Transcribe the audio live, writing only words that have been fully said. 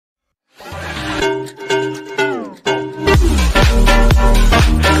What's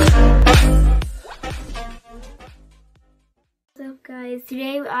up, guys?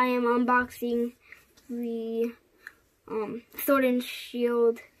 Today I am unboxing the Sword and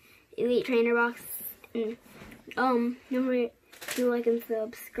Shield Elite Trainer box. And don't forget to like and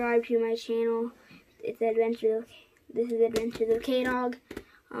subscribe to my channel. It's This is Adventures of K-Dog.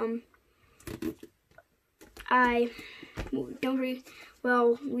 Don't forget.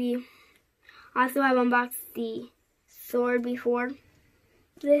 Well, we also have unboxed the sword before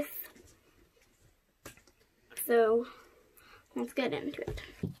this, so let's get into it.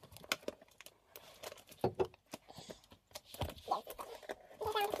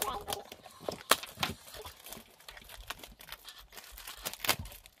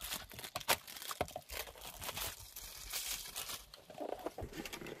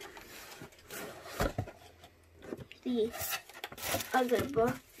 The other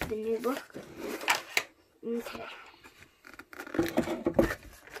book, the new book. Okay.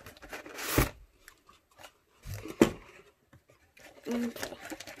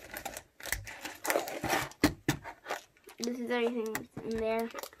 This is everything that's in there.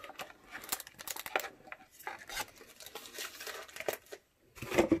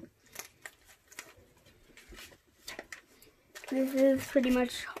 This is pretty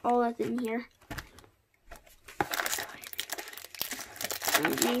much all that's in here.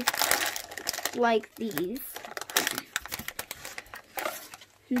 Like these.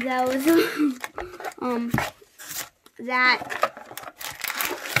 That was that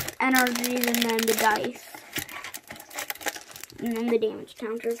energies, and then the dice, and then the damage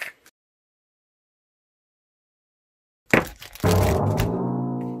counters.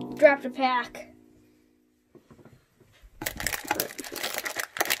 Dropped a pack.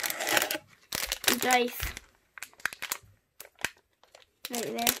 The dice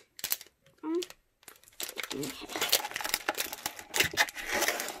right there. Okay.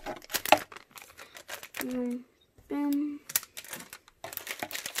 Boom. And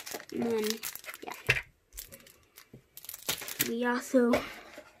then, yeah. We also have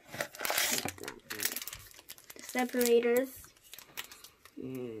the separators.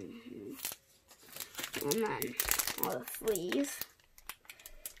 And then all the sleeves.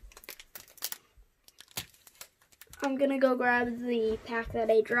 I'm gonna go grab the pack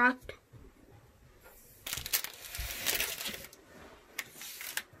that I dropped.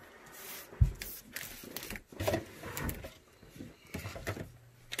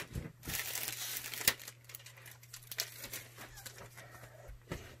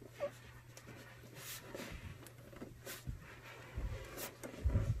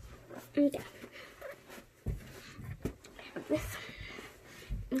 Okay. I have this.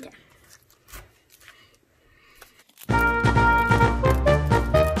 Okay.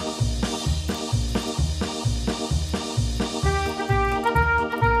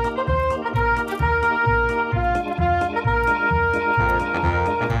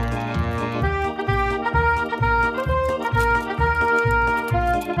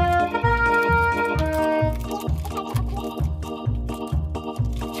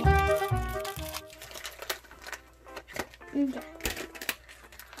 Okay.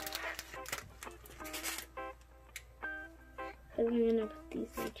 So I'm gonna put these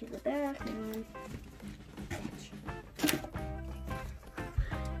right to the back and then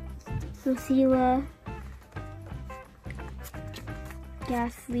Susila,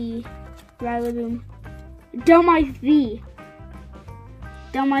 Ghastly, Rillaboom, Dummice V,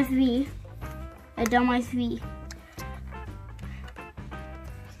 a Dummice V.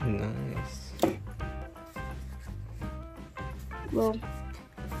 Nice. Well,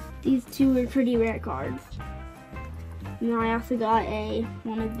 these two are pretty rare cards. And I also got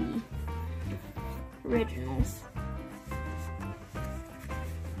one of the originals.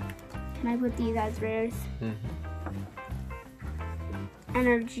 Can I put these as rares?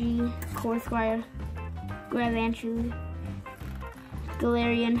 Energy, Corsair, Gravanchu,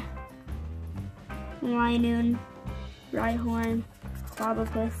 Galarian, Linoon, Rhyhorn,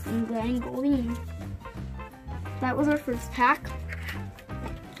 Clobbopus, and Gangolian. That was our first pack.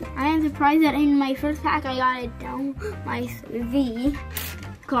 I am surprised that in my first pack I got a Dummice V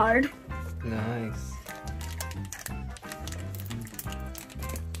card. Nice.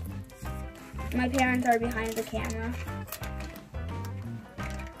 My parents are behind the camera.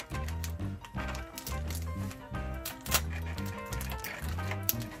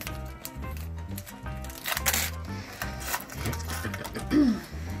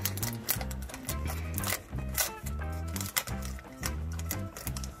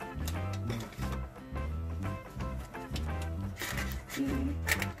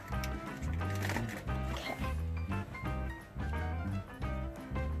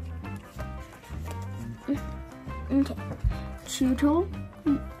 Okay. Chuto.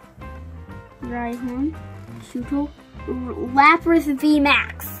 Rhyhorn. Chuto. Lapras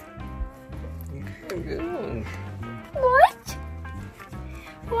VMAX. Good one. What?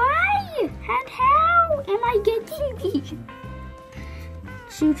 Why? And how am I getting these?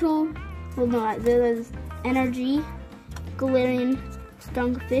 Chuto. Well, no, there's Energy. Galarian.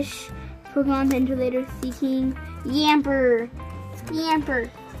 Skunkfish. Pokemon Ventilator. Seeking. Yamper.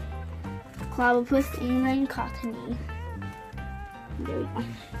 Clobbopus, and then Cottony. There we go.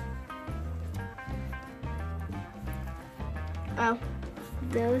 Oh,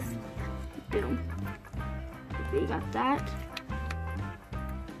 those. Boom. We got that.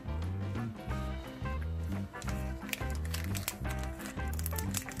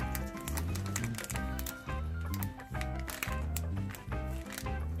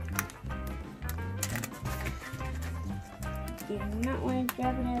 Do not want to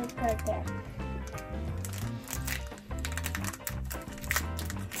grab another card there.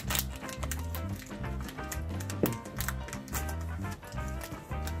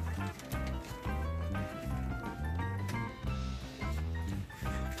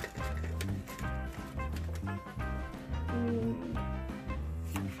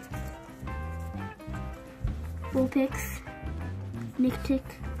 Vulpix, Nictic,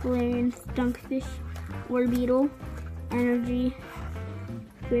 Galarian, Skunkfish, Orbeetle, Energy,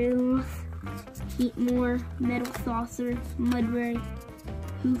 Growlithe, Heatmore, Metal Saucer, Mudray,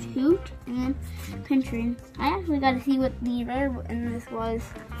 Hoot, and Pinchin. I actually got to see what the rare in this was.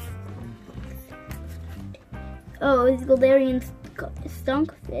 Oh, it's Galarian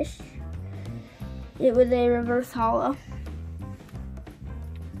Skunkfish. It was a reverse holo.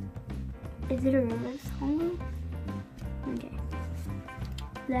 Is it a reverse holo? Okay.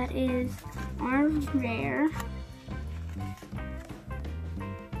 That is our rare.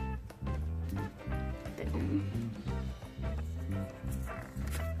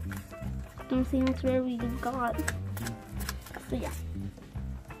 Don't see what's rare we got. So yeah.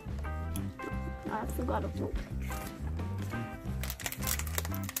 I also got a Vulpix.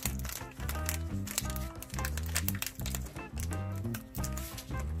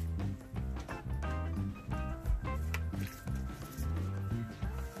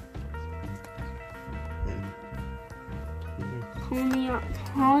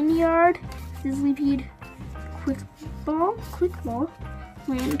 Ponyard, Sizzlipede, Quick Ball,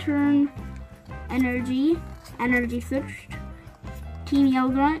 Lantern, Energy Switched, Team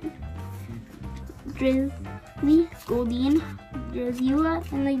Yellgrunt, Drizzly, Goldeen, Drizula,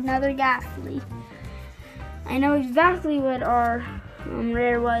 and another Ghastly. I know exactly what our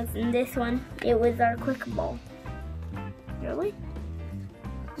rare was in this one. It was our Quick Ball. Really?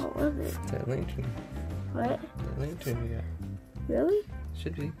 What was it? That lantern. What? That lantern we got. Really?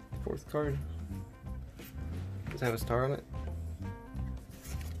 Should be. 4th card. Does it have a star on it?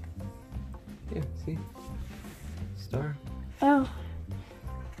 Yeah, see? Star. Oh.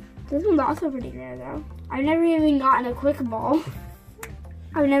 This one's also pretty rare though. I've never even gotten a Quick Ball.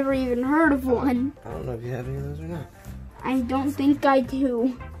 I've never even heard of one. I don't know if you have any of those or not. I don't think I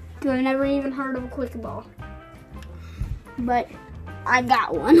do. Because I've never even heard of a Quick Ball. But I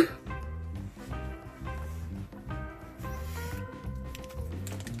got one.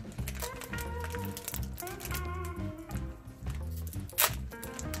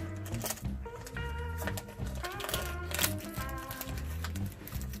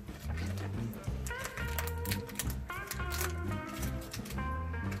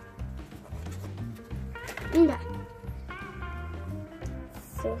 Okay.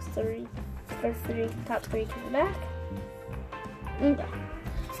 So top three to the back. Okay.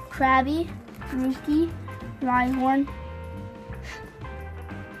 Krabby, Rookie, Rhyhorn,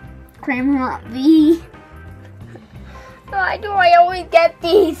 Cramorant V. Why do I always get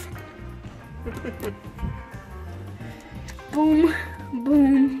these? Boom,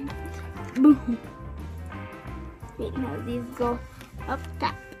 boom, boom. Wait, no, these go up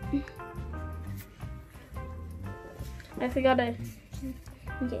top. I forgot to.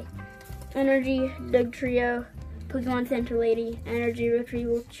 Okay. Energy, Doug Trio, Pokemon Center Lady, Energy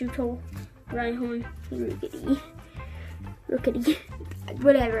Retrieval, Chuto, Rhyhorn, Rookity,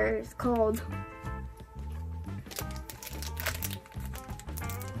 whatever it's called.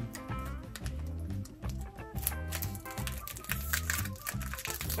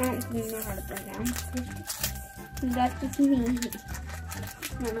 I don't even know how to break down. That's just me.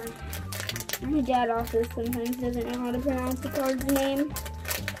 My dad also sometimes doesn't know how to pronounce the card's name.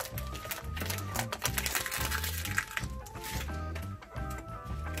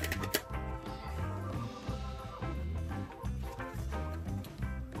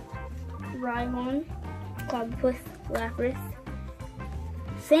 Rhyhorn, Clobbopus lapis,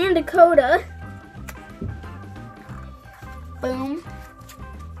 San Dakota, boom,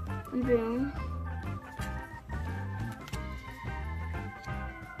 boom,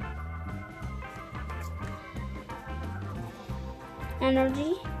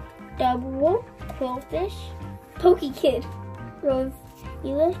 energy, double, quillfish, Pokey Kid, Rose,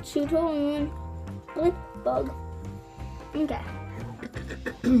 Ela, Chuto, and Blip Bug. Okay.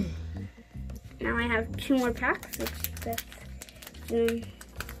 Now I have 2 more packs, which that's okay.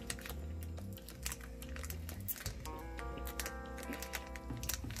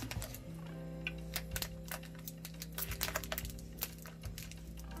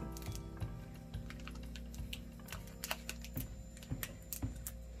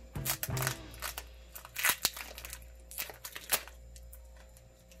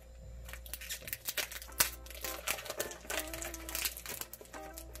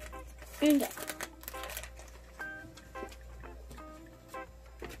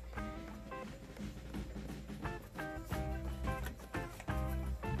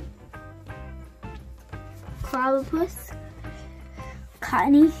 Clobbopus,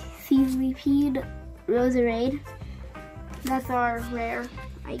 Cottony, Seaweed, Roserade. That's our rare,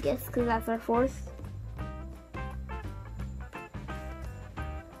 I guess, because that's our 4th.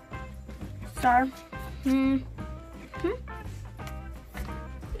 Star. And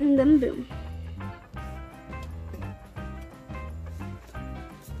then boom.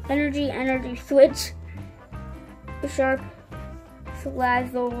 Energy switch. Shark.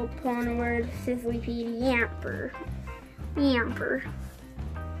 Slazzle, Ponward, Sizzlypede, Yamper.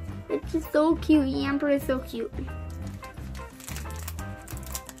 It's just so cute. Yamper is so cute.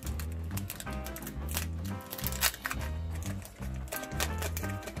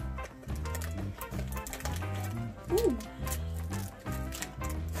 Ooh.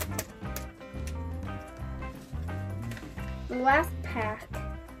 The last pack.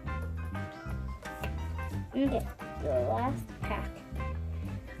 Okay, the last pack.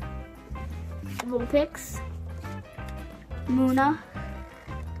 Vulpix, Muna,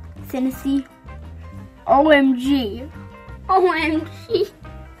 Tennessee, OMG,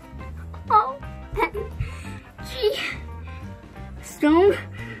 Stone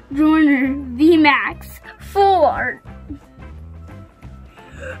Joiner VMAX Full Art.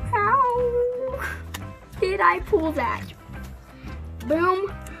 How did I pull that?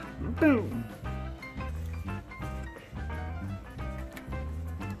 Boom, boom.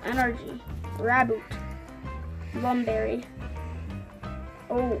 Energy, Raboot, Lumberry,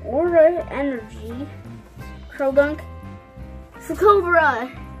 Aura Energy, Crowdunk, Cobra.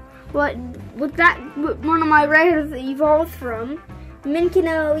 What that one of my rares evolves from?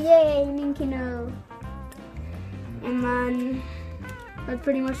 Minkino, yay, Minkino. And then that's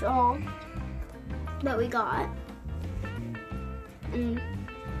pretty much all that we got.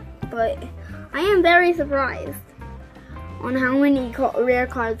 But I am very surprised on how many rare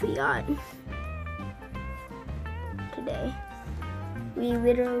cards we got today. We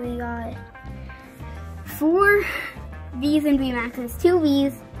literally got 4 V's and VMAXs, 2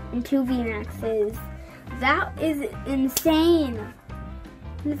 V's and 2 VMAXs. That is insane.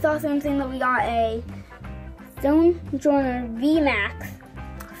 And it's also insane that we got a Stone Joiner VMAX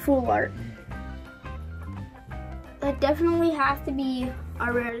Full Art. That definitely has to be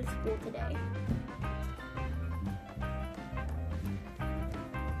our rarest pool today.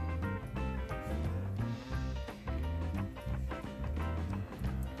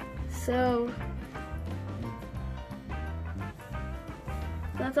 So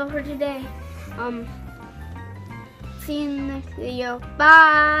that's all for today. See you in the next video.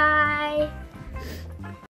 Bye.